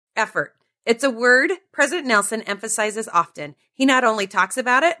effort. It's a word President Nelson emphasizes often. He not only talks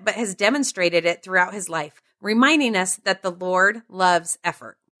about it, but has demonstrated it throughout his life, reminding us that the Lord loves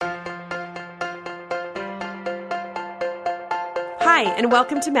effort. Hi, and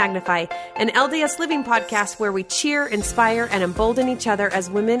welcome to Magnify, an LDS Living podcast where we cheer, inspire, and embolden each other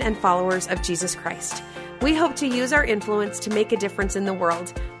as women and followers of Jesus Christ. We hope to use our influence to make a difference in the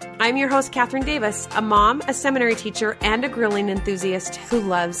world. I'm your host, Catherine Davis, a mom, a seminary teacher, and a grilling enthusiast who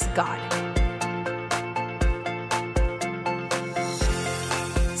loves God.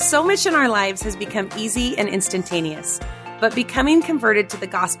 So much in our lives has become easy and instantaneous, but becoming converted to the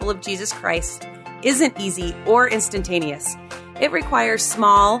gospel of Jesus Christ isn't easy or instantaneous. It requires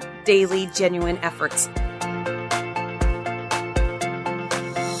small, daily, genuine efforts.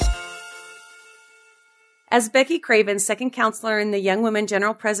 As Becky Craven, second counselor in the Young Women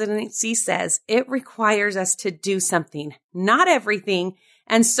General Presidency, says, it requires us to do something, not everything,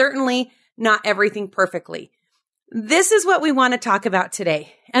 and certainly not everything perfectly. This is what we want to talk about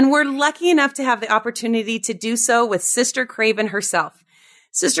today, and we're lucky enough to have the opportunity to do so with Sister Craven herself.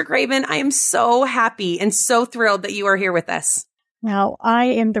 Sister Craven, I am so happy and so thrilled that you are here with us. Well, I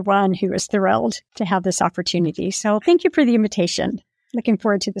am the one who is thrilled to have this opportunity, so thank you for the invitation. Looking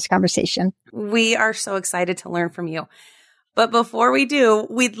forward to this conversation. We are so excited to learn from you. But before we do,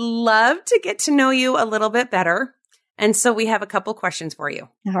 we'd love to get to know you a little bit better. And so we have a couple questions for you.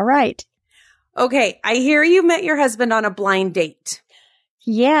 All right. Okay. I hear you met your husband on a blind date.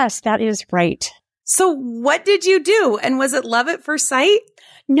 Yes, that is right. So what did you do? And was it love at first sight?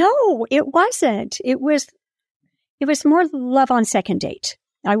 No, it wasn't. It was more love on second date.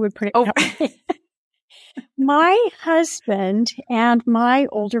 I would put it that way. My husband and my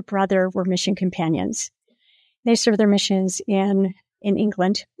older brother were mission companions. They served their missions in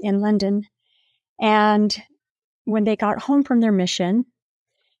England, in London. And when they got home from their mission,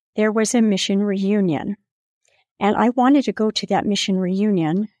 there was a mission reunion. And I wanted to go to that mission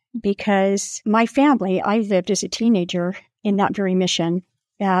reunion because my family, I lived as a teenager in that very mission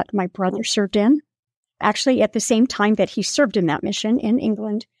that my brother served in. Actually, at the same time that he served in that mission in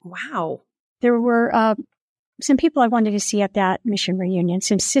England. Wow. There were some people I wanted to see at that mission reunion,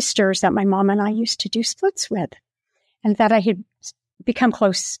 some sisters that my mom and I used to do splits with and that I had become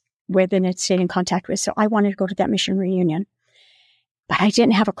close with and had stayed in contact with. So I wanted to go to that mission reunion. But I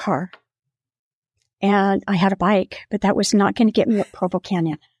didn't have a car. And I had a bike, but that was not going to get me up Provo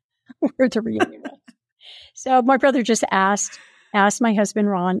Canyon where the reunion was. So my brother just asked my husband,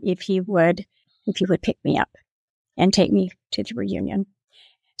 Ron, if he would pick me up and take me to the reunion.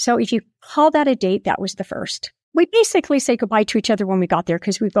 So if you call that a date, that was the first. We basically say goodbye to each other when we got there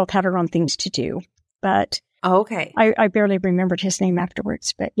because we both had our own things to do. But okay, I barely remembered his name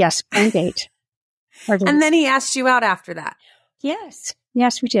afterwards. But yes, one date. And then he asked you out after that? Yes.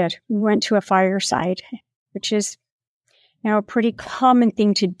 Yes, we did. We went to a fireside, which is a pretty common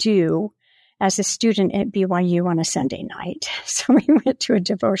thing to do as a student at BYU on a Sunday night. So we went to a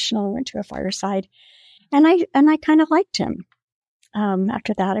devotional, went to a fireside, and I kind of liked him.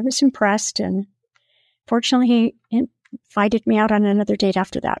 After that, I was impressed, and fortunately, he invited me out on another date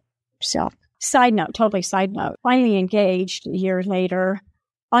after that. So, totally side note, finally engaged a year later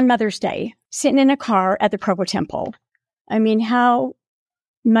on Mother's Day, sitting in a car at the Provo Temple. I mean, how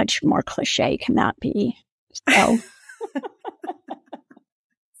much more cliche can that be? So,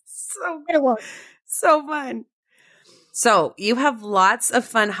 so fun. So, you have lots of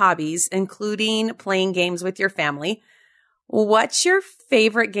fun hobbies, including playing games with your family. What's your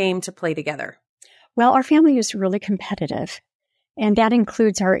favorite game to play together? Well, our family is really competitive, and that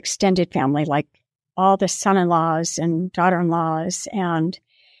includes our extended family, like all the son-in-laws and daughter-in-laws. And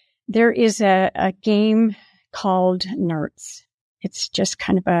there is a game called Nerds. It's just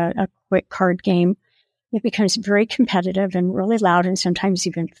kind of a quick card game. It becomes very competitive and really loud and sometimes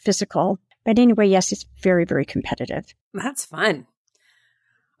even physical. But anyway, yes, it's very, very competitive. That's fun.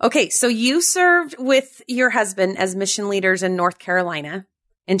 Okay, so you served with your husband as mission leaders in North Carolina,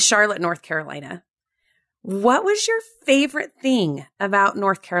 in Charlotte, North Carolina. What was your favorite thing about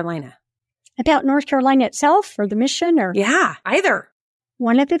North Carolina? About North Carolina itself or the mission? Or yeah, either.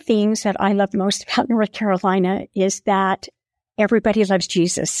 One of the things that I love most about North Carolina is that everybody loves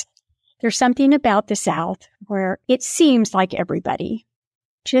Jesus. There's something about the South where it seems like everybody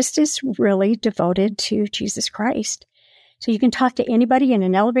just is really devoted to Jesus Christ. So you can talk to anybody in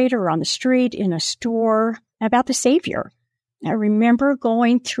an elevator or on the street, in a store, about the Savior. I remember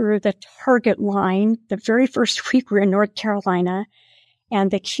going through the Target line the very first week we were in North Carolina, and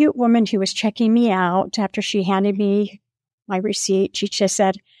the cute woman who was checking me out after she handed me my receipt, she just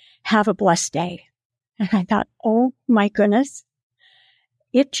said, "Have a blessed day." And I thought, oh my goodness,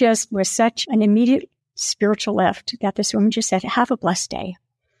 it just was such an immediate spiritual lift that this woman just said, have a blessed day.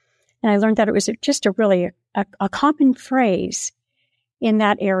 And I learned that it was just a common phrase in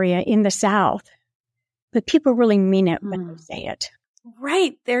that area in the South, but people really mean it when they say it.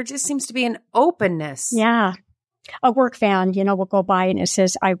 Right. There just seems to be an openness. Yeah. A work van, will go by and it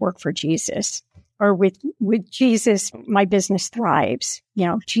says, I work for Jesus. Or with Jesus, my business thrives.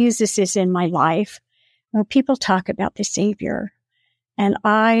 Jesus is in my life. Well, people talk about the Savior. And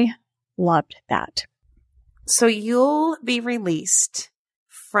I loved that. So you'll be released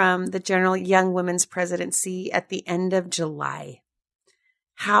from the General Young Women's Presidency at the end of July.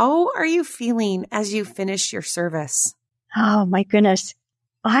 How are you feeling as you finish your service? Oh, my goodness.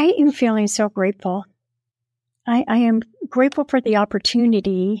 I am feeling so grateful. I am grateful for the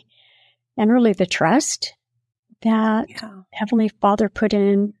opportunity and really the trust that Heavenly Father put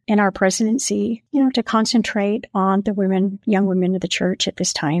in our presidency, to concentrate on the young women of the church at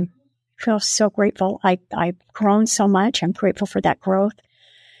this time. I feel so grateful. I've grown so much. I'm grateful for that growth.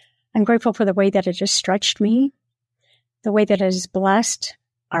 I'm grateful for the way that it has stretched me, the way that it has blessed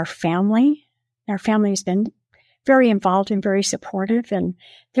our family. Our family has been very involved and very supportive, and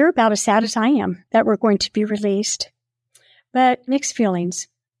they're about as sad as I am that we're going to be released. But mixed feelings,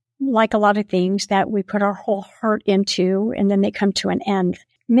 like a lot of things that we put our whole heart into, and then they come to an end.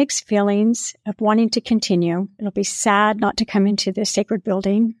 Mixed feelings of wanting to continue. It'll be sad not to come into this sacred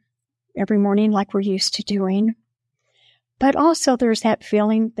building every morning like we're used to doing. But also there's that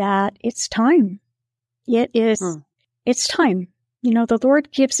feeling that it's time. It's time. The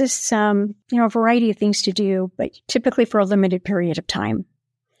Lord gives us some, a variety of things to do, but typically for a limited period of time.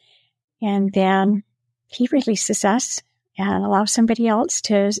 And then He releases us and allows somebody else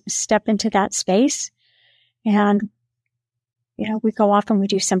to step into that space. And, we go off and we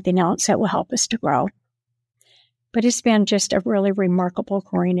do something else that will help us to grow. But it's been just a really remarkable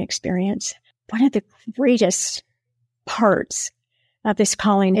growing experience. One of the greatest parts of this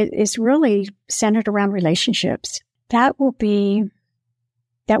calling is really centered around relationships. That will be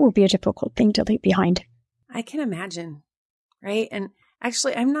a difficult thing to leave behind. I can imagine, right? And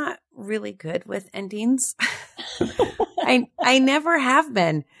actually, I'm not really good with endings. I never have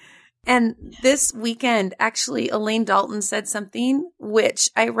been. And this weekend, actually, Elaine Dalton said something which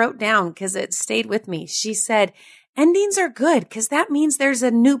I wrote down because it stayed with me. She said, endings are good because that means there's a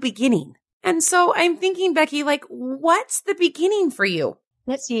new beginning. And so I'm thinking, Becky, what's the beginning for you?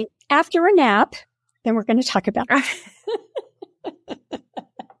 Let's see. After a nap, then we're going to talk about it.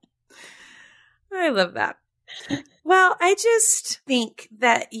 I love that. Well, I just think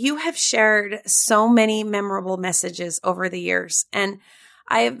that you have shared so many memorable messages over the years, and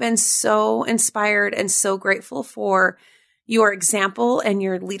I have been so inspired and so grateful for your example and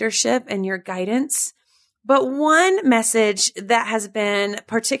your leadership and your guidance. But one message that has been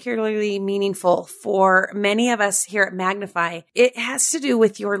particularly meaningful for many of us here at Magnify, it has to do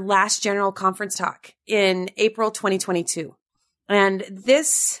with your last General Conference talk in April 2022. And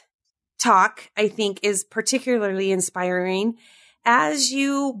this talk, I think, is particularly inspiring as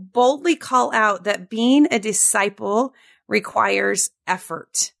you boldly call out that being a disciple requires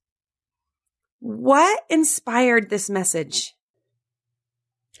effort. What inspired this message?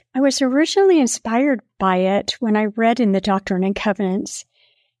 I was originally inspired by it when I read in the Doctrine and Covenants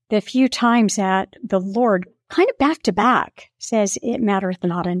the few times that the Lord, kind of back to back, says, "It mattereth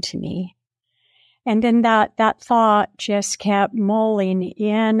not unto me." And then that thought just kept mulling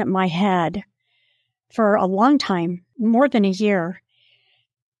in my head for a long time, more than a year,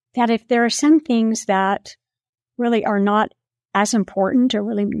 that if there are some things that really are not as important or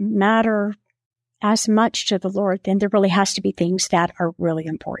really matter as much to the Lord, then there really has to be things that are really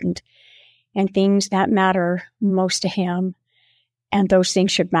important and things that matter most to Him. And those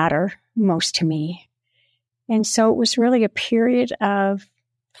things should matter most to me. And so it was really a period of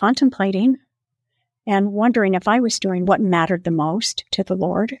contemplating and wondering if I was doing what mattered the most to the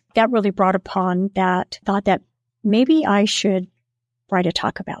Lord. That really brought upon that thought that maybe I should write a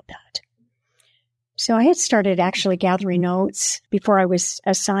talk about that. So I had started actually gathering notes before I was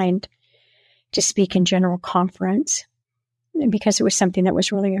assigned to speak in General Conference because it was something that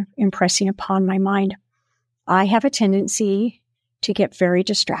was really impressing upon my mind. I have a tendency to get very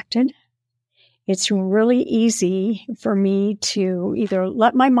distracted. It's really easy for me to either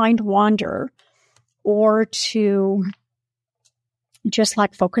let my mind wander or to just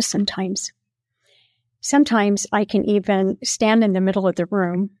lack focus sometimes. Sometimes I can even stand in the middle of the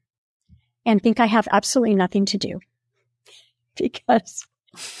room and think I have absolutely nothing to do because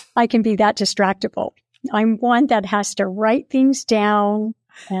I can be that distractible. I'm one that has to write things down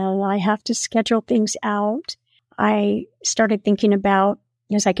and I have to schedule things out. I started thinking about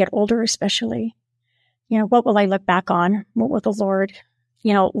as I get older, especially. What will I look back on? What will the Lord,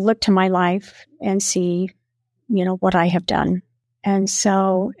 look to my life and see, what I have done? And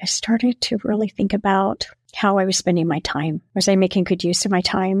so I started to really think about how I was spending my time. Was I making good use of my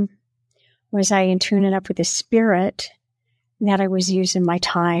time? Was I in tune enough with the Spirit that I was using my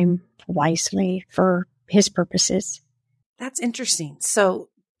time wisely for His purposes? That's interesting. So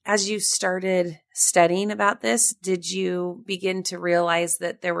as you started studying about this, did you begin to realize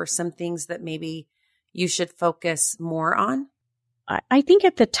that there were some things that maybe you should focus more on? I think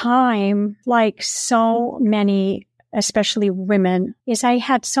at the time, like so many, especially women, is I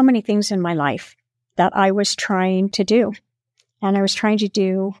had so many things in my life that I was trying to do. And I was trying to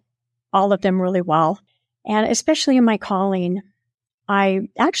do all of them really well. And especially in my calling, I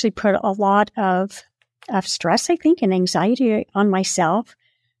actually put a lot of stress, I think, and anxiety on myself,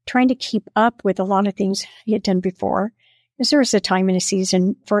 trying to keep up with a lot of things I had done before. Because there was a time and a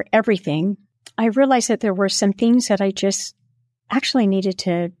season for everything. I realized that there were some things that I just actually needed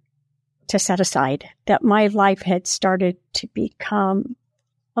to set aside, that my life had started to become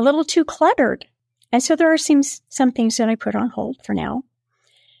a little too cluttered. And so there are some things that I put on hold for now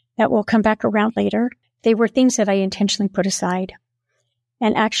that will come back around later. They were things that I intentionally put aside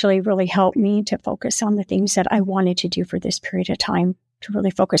and actually really helped me to focus on the things that I wanted to do for this period of time, to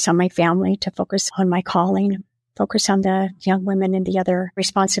really focus on my family, to focus on my calling, focus on the young women and the other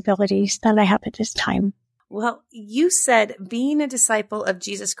responsibilities that I have at this time. Well, you said being a disciple of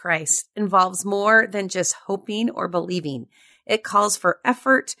Jesus Christ involves more than just hoping or believing. It calls for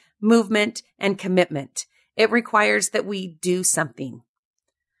effort, movement, and commitment. It requires that we do something.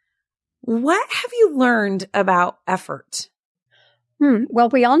 What have you learned about effort? Well,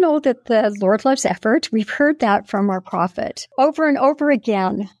 we all know that the Lord loves effort. We've heard that from our prophet over and over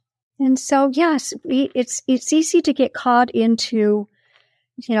again. And so, yes, it's easy to get caught into,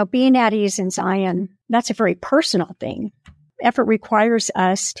 being at ease in Zion. That's a very personal thing. Effort requires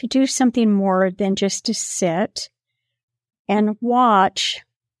us to do something more than just to sit and watch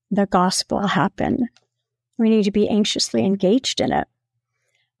the gospel happen. We need to be anxiously engaged in it.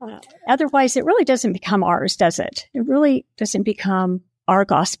 Otherwise, it really doesn't become ours, does it? It really doesn't become our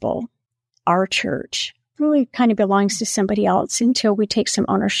gospel, our church. It really kind of belongs to somebody else until we take some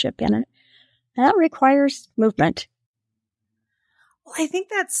ownership in it. And that requires movement. Well, I think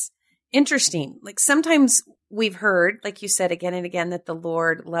that's interesting. Like sometimes we've heard, like you said again and again, that the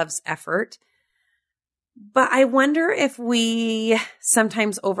Lord loves effort. But I wonder if we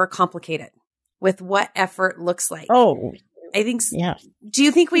sometimes overcomplicate it with what effort looks like. Oh, I think. Yeah. Do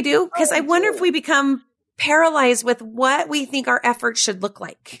you think we do? Because I wonder if we become paralyzed with what we think our effort should look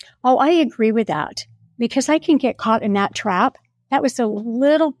like. Oh, I agree with that, because I can get caught in that trap. That was a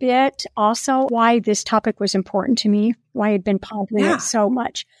little bit also why this topic was important to me, why I'd been pondering it so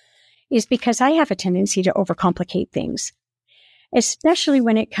much, is because I have a tendency to overcomplicate things, especially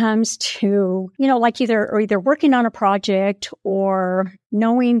when it comes to, like either working on a project or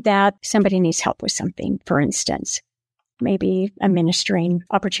knowing that somebody needs help with something, for instance, maybe a ministering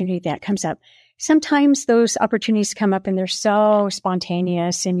opportunity that comes up. Sometimes those opportunities come up and they're so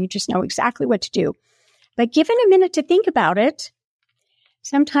spontaneous and you just know exactly what to do. But given a minute to think about it,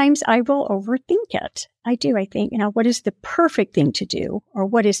 sometimes I will overthink it. I do. I think, what is the perfect thing to do? Or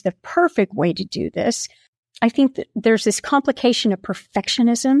what is the perfect way to do this? I think that there's this complication of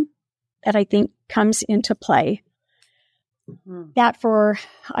perfectionism that I think comes into play. Mm-hmm. That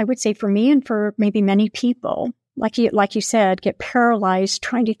I would say for me and for maybe many people, like you said, get paralyzed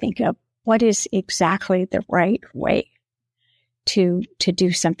trying to think of what is exactly the right way to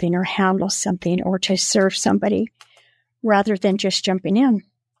do something or handle something or to serve somebody, rather than just jumping in.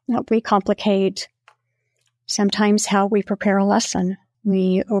 We complicate sometimes how we prepare a lesson.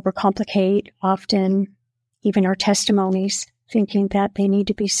 We overcomplicate often even our testimonies, thinking that they need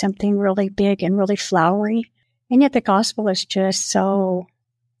to be something really big and really flowery. And yet the gospel is just so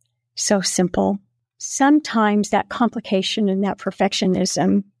simple. Sometimes that complication and that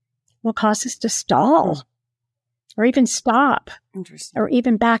perfectionism will cause us to stall or even stop or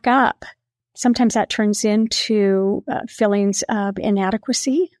even back up. Sometimes that turns into feelings of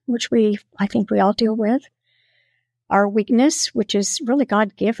inadequacy, which I think we all deal with. Our weakness, which is really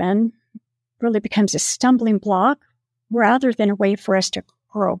God-given, really becomes a stumbling block rather than a way for us to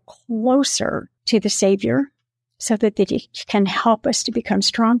grow closer to the Savior so that He can help us to become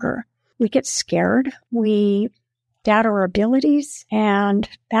stronger. We get scared. We doubt our abilities, and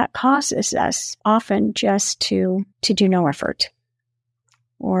that causes us often just to do no effort.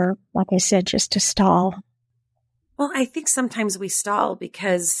 Or, like I said, just to stall. Well, I think sometimes we stall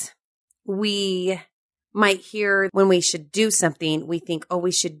because we might hear when we should do something, we think, oh,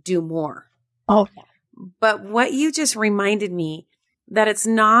 we should do more. Oh, yeah. But what you just reminded me that it's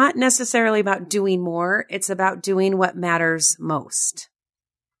not necessarily about doing more. It's about doing what matters most.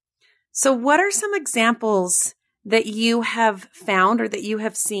 So what are some examples that you have found or that you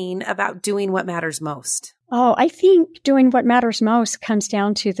have seen about doing what matters most? Oh, I think doing what matters most comes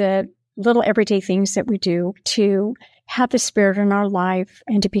down to the little everyday things that we do to have the Spirit in our life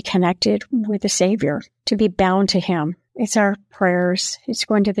and to be connected with the Savior, to be bound to Him. It's our prayers. It's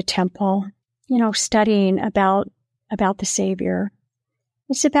going to the temple, studying about the Savior.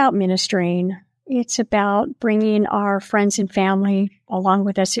 It's about ministering. It's about bringing our friends and family along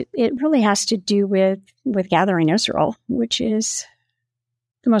with us. It really has to do with gathering Israel, which is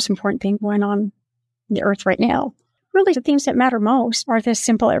the most important thing going on the earth right now. Really, the things that matter most are the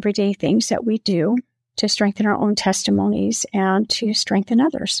simple everyday things that we do to strengthen our own testimonies and to strengthen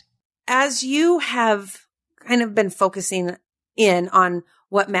others. As you have kind of been focusing in on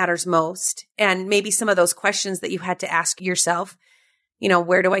what matters most, and maybe some of those questions that you had to ask yourself,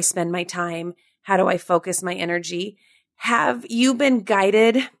 where do I spend my time? How do I focus my energy? Have you been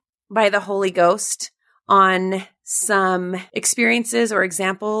guided by the Holy Ghost on some experiences or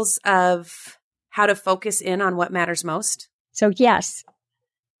examples of how to focus in on what matters most? So yes,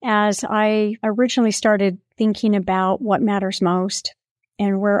 as I originally started thinking about what matters most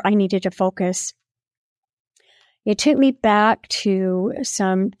and where I needed to focus, it took me back to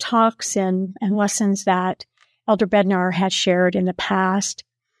some talks and lessons that Elder Bednar had shared in the past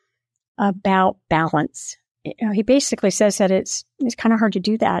about balance. He basically says that it's kind of hard to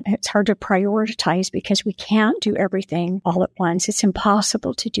do that. It's hard to prioritize because we can't do everything all at once. It's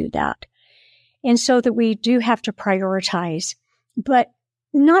impossible to do that. And so that we do have to prioritize. But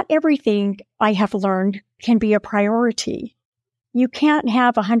not everything, I have learned, can be a priority. You can't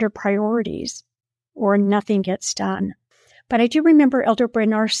have 100 priorities or nothing gets done. But I do remember Elder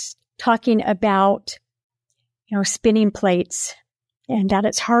Bednar talking about, spinning plates, and that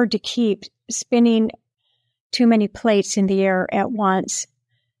it's hard to keep spinning too many plates in the air at once.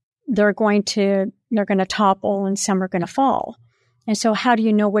 They're going to topple and some are going to fall. And so how do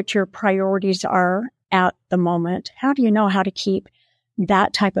you know what your priorities are at the moment? How do you know how to keep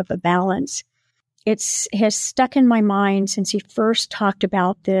that type of a balance? It has stuck in my mind since he first talked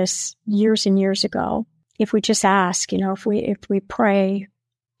about this years and years ago. If we just ask, if we pray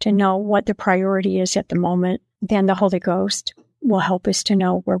to know what the priority is at the moment, then the Holy Ghost will help us to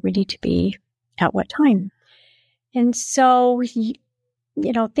know where we need to be at what time. And so,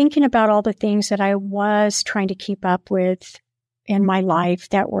 thinking about all the things that I was trying to keep up with in my life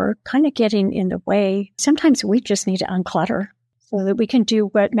that were kind of getting in the way, sometimes we just need to unclutter so that we can do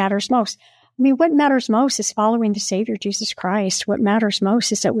what matters most. I mean, what matters most is following the Savior, Jesus Christ. What matters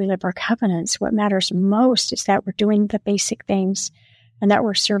most is that we live our covenants. What matters most is that we're doing the basic things and that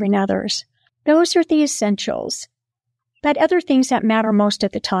we're serving others. Those are the essentials. But other things that matter most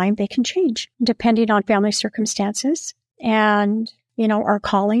at the time, they can change depending on family circumstances and, our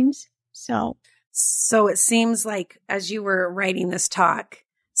callings. So it seems like as you were writing this talk,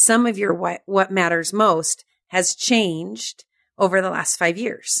 some of your what matters most has changed over the last 5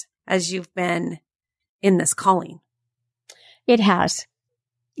 years as you've been in this calling. It has.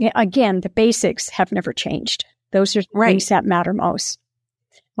 Again, the basics have never changed. Those are things that matter most.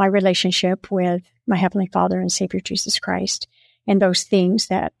 My relationship with my Heavenly Father and Savior Jesus Christ, and those things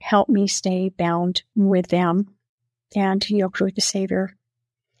that help me stay bound with them and yoked with the Savior.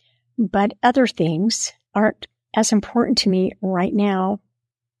 But other things aren't as important to me right now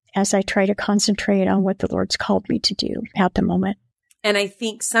as I try to concentrate on what the Lord's called me to do at the moment. And I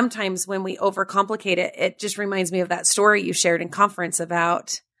think sometimes when we overcomplicate it, it just reminds me of that story you shared in conference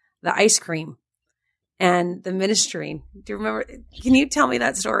about the ice cream and the ministering. Do you remember? Can you tell me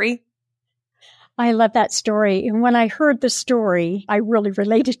that story? I love that story. And when I heard the story, I really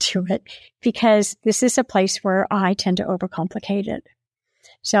related to it because this is a place where I tend to overcomplicate it.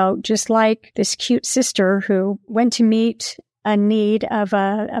 So just like this cute sister who went to meet a need of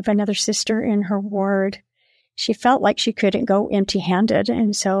another sister in her ward, she felt like she couldn't go empty-handed.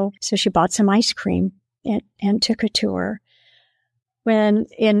 And so she bought some ice cream and took it to her. When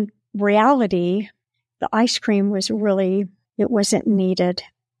in reality, the ice cream it wasn't needed.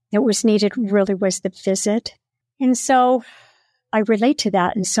 It was needed really was the visit. And so I relate to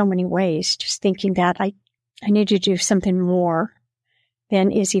that in so many ways, just thinking that I need to do something more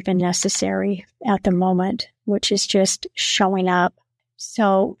than is even necessary at the moment, which is just showing up.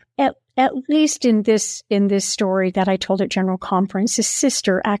 So at least in this story that I told at General Conference, his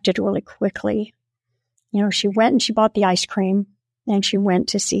sister acted really quickly. She went and she bought the ice cream and she went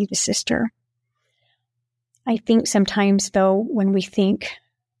to see the sister. I think sometimes, though, when we think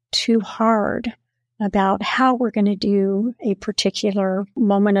too hard about how we're going to do a particular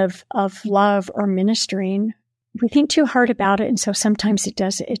moment of love or ministering, we think too hard about it. And so sometimes it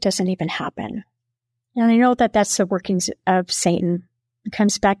doesn't even happen. And I know that that's the workings of Satan. It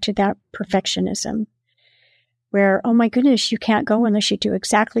comes back to that perfectionism where, oh my goodness, you can't go unless you do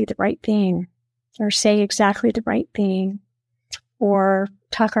exactly the right thing or say exactly the right thing or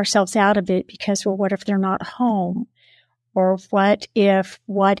talk ourselves out of it because, well, what if they're not home? Or what if,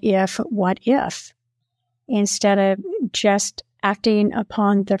 instead of just acting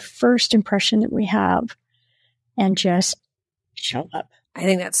upon the first impression that we have and just show up. I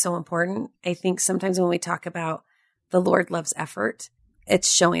think that's so important. I think sometimes when we talk about the Lord loves effort,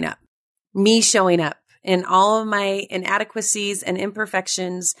 it's showing up. Me showing up in all of my inadequacies and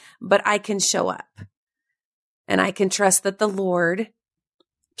imperfections, but I can show up. And I can trust that the Lord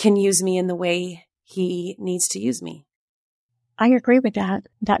can use me in the way He needs to use me. I agree with that.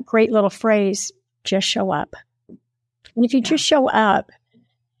 That great little phrase, just show up. And if you just show up,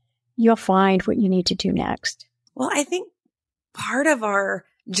 you'll find what you need to do next. Well, I think part of our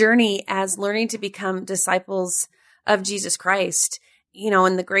journey as learning to become disciples of Jesus Christ,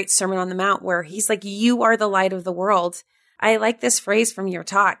 in the great Sermon on the Mount where He's like, you are the light of the world. I like this phrase from your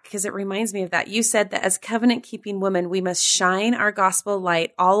talk because it reminds me of that. You said that as covenant-keeping women, we must shine our gospel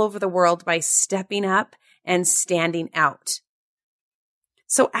light all over the world by stepping up and standing out.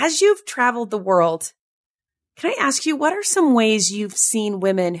 So as you've traveled the world, can I ask you, what are some ways you've seen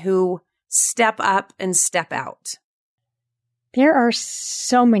women who step up and step out? There are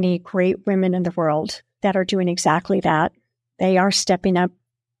so many great women in the world that are doing exactly that. They are stepping up.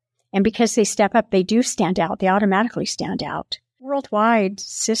 And because they step up, they do stand out. They automatically stand out. Worldwide,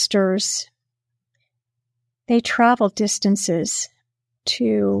 sisters, they travel distances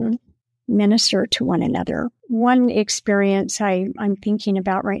to minister to one another. One experience I'm thinking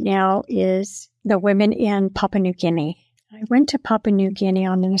about right now is the women in Papua New Guinea. I went to Papua New Guinea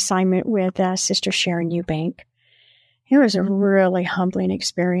on an assignment with Sister Sharon Eubank. It was a really humbling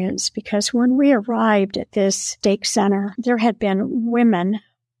experience because when we arrived at this stake center, there had been women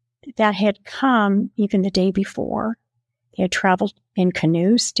that had come even the day before. They had traveled in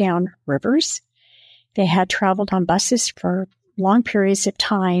canoes down rivers. They had traveled on buses for long periods of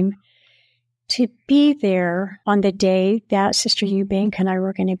time to be there on the day that Sister Eubank and I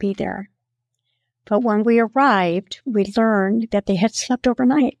were going to be there. But when we arrived, we learned that they had slept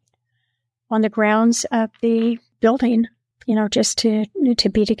overnight on the grounds of the building, just to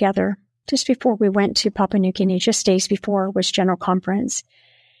be together. Just before we went to Papua New Guinea, just days before, was General Conference.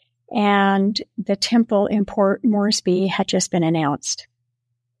 And the temple in Port Moresby had just been announced.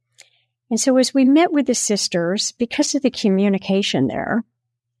 And so as we met with the sisters, because of the communication there,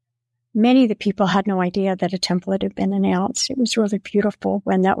 many of the people had no idea that a temple had been announced. It was really beautiful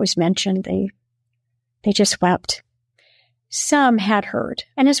when that was mentioned. They just wept. Some had heard.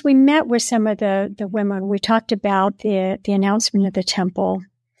 And as we met with some of the women, we talked about the announcement of the temple.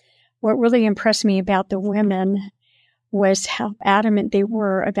 What really impressed me about the women was how adamant they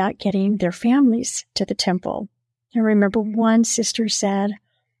were about getting their families to the temple. I remember one sister said,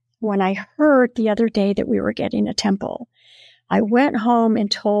 when I heard the other day that we were getting a temple, I went home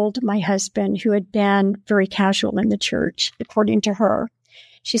and told my husband, who had been very casual in the church, according to her.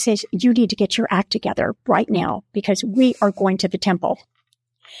 She says, you need to get your act together right now because we are going to the temple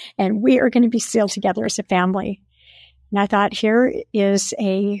and we are going to be still together as a family. And I thought, here is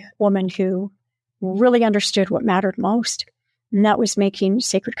a woman who really understood what mattered most, and that was making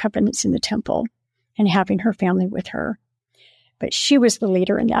sacred covenants in the temple and having her family with her. But she was the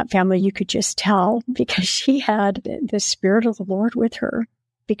leader in that family, you could just tell, because she had the Spirit of the Lord with her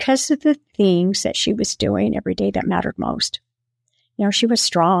because of the things that she was doing every day that mattered most. She was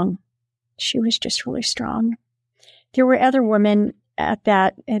strong. She was just really strong. There were other women at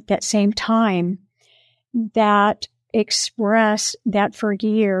that same time that expressed that for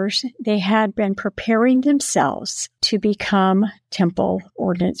years they had been preparing themselves to become temple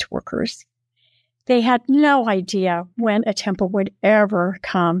ordinance workers. They had no idea when a temple would ever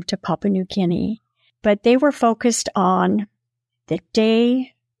come to Papua New Guinea, but they were focused on the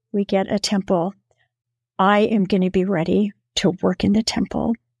day we get a temple, I am going to be ready to work in the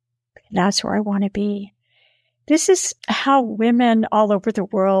temple. That's where I want to be. This is how women all over the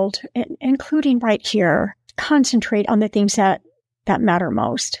world, including right here, concentrate on the things that matter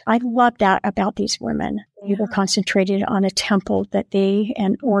most. I love that about these women. They were concentrated on a temple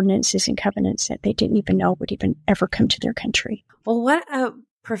and ordinances and covenants that they didn't even know would even ever come to their country. Well, what a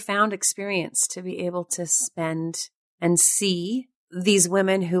profound experience to be able to spend and see these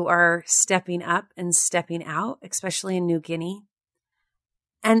women who are stepping up and stepping out, especially in New Guinea.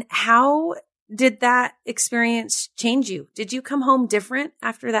 And how did that experience change you? Did you come home different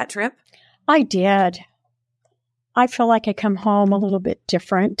after that trip? I did. I feel like I come home a little bit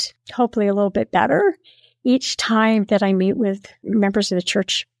different, hopefully a little bit better each time that I meet with members of the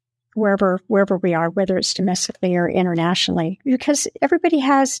church, wherever we are, whether it's domestically or internationally, because everybody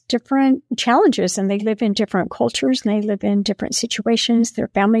has different challenges and they live in different cultures and they live in different situations. Their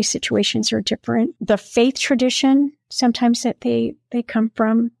family situations are different. The faith tradition sometimes that they come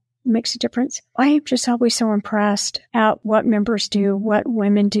from makes a difference. I am just always so impressed at what members do, what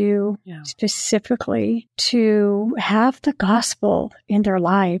women do specifically to have the gospel in their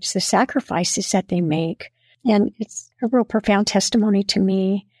lives, the sacrifices that they make. And it's a real profound testimony to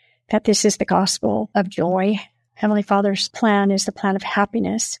me that this is the gospel of joy. Heavenly Father's plan is the plan of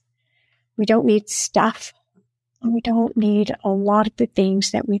happiness. We don't need stuff. And we don't need a lot of the things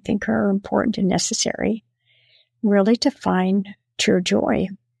that we think are important and necessary, really, to find true joy.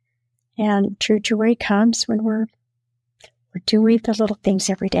 And true joy comes when we're doing the little things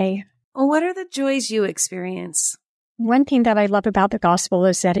every day. Well, what are the joys you experience? One thing that I love about the gospel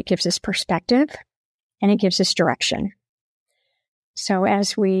is that it gives us perspective and it gives us direction. So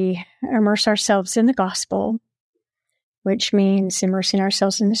as we immerse ourselves in the gospel, which means immersing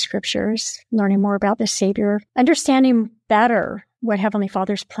ourselves in the scriptures, learning more about the Savior, understanding better what Heavenly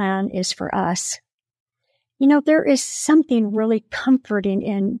Father's plan is for us, there is something really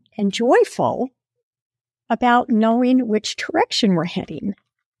comforting and joyful about knowing which direction we're heading.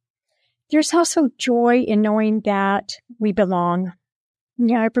 There's also joy in knowing that we belong.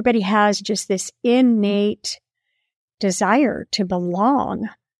 Everybody has just this innate desire to belong.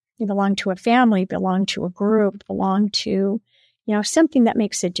 You belong to a family, belong to a group, belong to, something that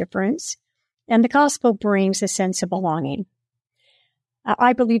makes a difference. And the gospel brings a sense of belonging.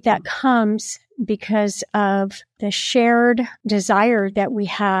 I believe that comes because of the shared desire that we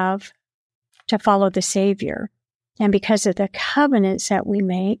have to follow the Savior. And because of the covenants that we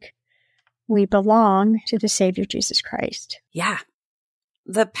make, we belong to the Savior, Jesus Christ. Yeah.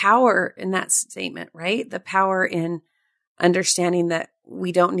 The power in that statement, right? The power in understanding that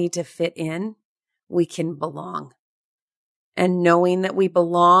we don't need to fit in, we can belong. And knowing that we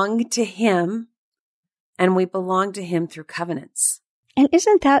belong to Him, and we belong to Him through covenants. And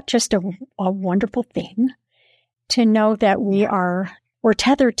isn't that just a wonderful thing to know that we're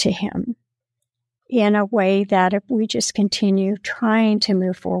tethered to Him in a way that if we just continue trying to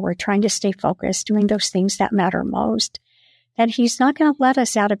move forward, trying to stay focused, doing those things that matter most, that He's not going to let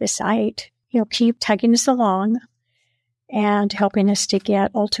us out of His sight. He'll keep tugging us along and helping us to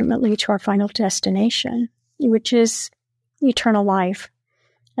get ultimately to our final destination, which is eternal life.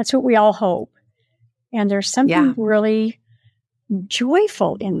 That's what we all hope. And there's something really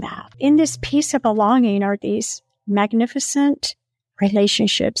joyful in that. In this piece of belonging are these magnificent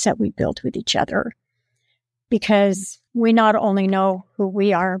relationships that we build with each other, because we not only know who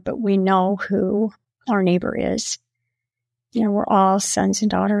we are, but we know who our neighbor is. We're all sons and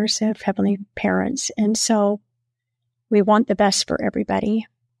daughters of heavenly parents. And so we want the best for everybody.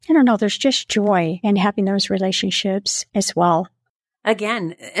 I don't know, there's just joy in having those relationships as well.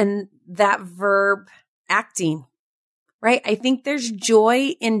 Again, and that verb acting, right? I think there's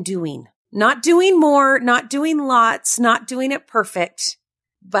joy in doing, not doing more, not doing lots, not doing it perfect,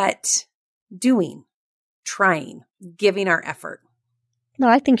 but doing, trying, giving our effort. No,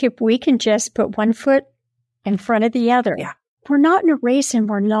 I think if we can just put one foot in front of the other, we're not in a race and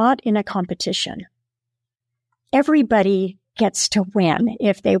we're not in a competition. Everybody gets to win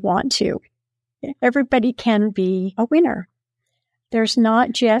if they want to. Everybody can be a winner. There's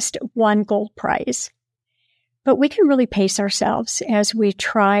not just one gold prize. But we can really pace ourselves as we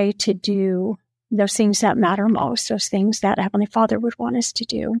try to do those things that matter most, those things that Heavenly Father would want us to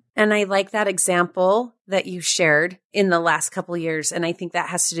do. And I like that example that you shared in the last couple of years. And I think that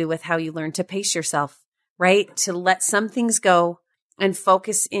has to do with how you learn to pace yourself, right? To let some things go and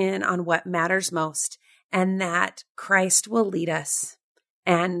focus in on what matters most, and that Christ will lead us.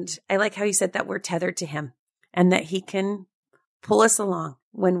 And I like how you said that we're tethered to Him and that He can pull us along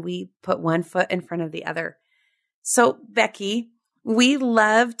when we put one foot in front of the other. So, Becky, we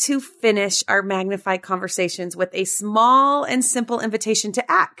love to finish our magnified conversations with a small and simple invitation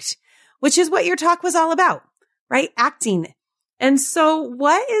to act, which is what your talk was all about, right? Acting. And so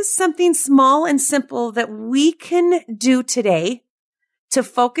what is something small and simple that we can do today to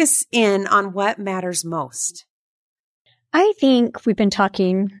focus in on what matters most? I think we've been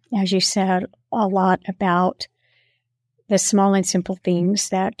talking, as you said, a lot about the small and simple things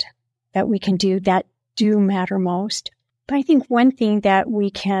that we can do that do matter most. But I think one thing that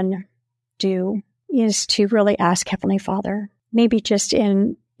we can do is to really ask Heavenly Father, maybe just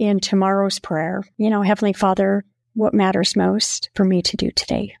in tomorrow's prayer, Heavenly Father, what matters most for me to do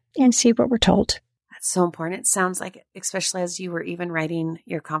today, and see what we're told. That's so important. It sounds like, especially as you were even writing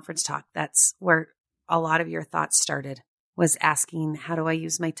your conference talk, that's where a lot of your thoughts started, was asking, how do I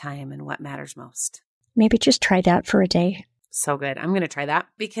use my time and what matters most? Maybe just try that for a day. So good. I'm going to try that,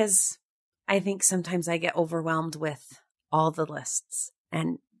 because I think sometimes I get overwhelmed with all the lists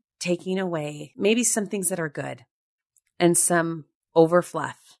and taking away maybe some things that are good and some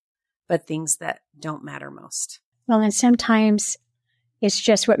overfluff, but things that don't matter most. Well, and sometimes it's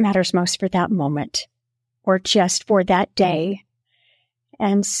just what matters most for that moment or just for that day.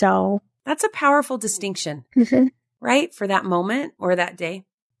 And so that's a powerful distinction, right? For that moment or that day.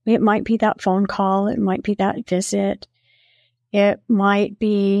 It might be that phone call. It might be that visit. It might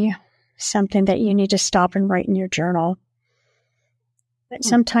be something that you need to stop and write in your journal. But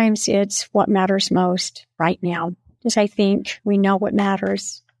sometimes it's what matters most right now. Because I think we know what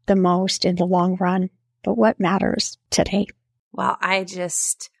matters the most in the long run, but what matters today? Well, I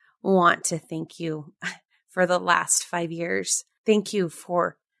just want to thank you for the last 5 years. Thank you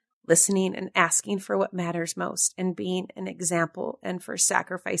for listening and asking for what matters most and being an example, and for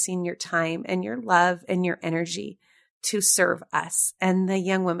sacrificing your time and your love and your energy to serve us and the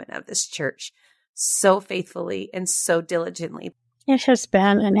young women of this church so faithfully and so diligently. It has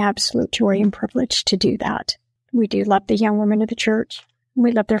been an absolute joy and privilege to do that. We do love the young women of the church.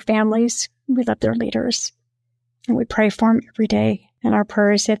 We love their families. We love their leaders. And we pray for them every day. And our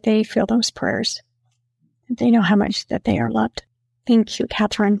prayer is that they feel those prayers. And they know how much that they are loved. Thank you,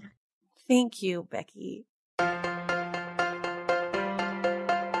 Catherine. Thank you, Becky.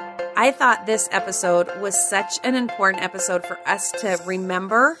 I thought this episode was such an important episode for us to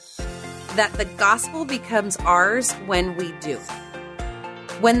remember that the gospel becomes ours when we do.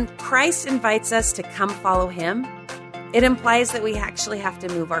 When Christ invites us to come follow him, it implies that we actually have to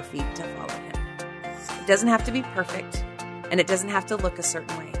move our feet to follow him. It doesn't have to be perfect, and it doesn't have to look a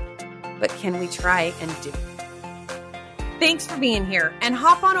certain way, but can we try and do? Thanks for being here, and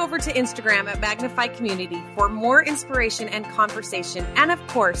hop on over to Instagram at Magnify Community for more inspiration and conversation. And of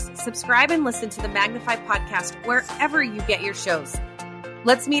course, subscribe and listen to the Magnify podcast wherever you get your shows.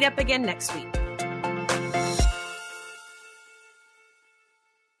 Let's meet up again next week.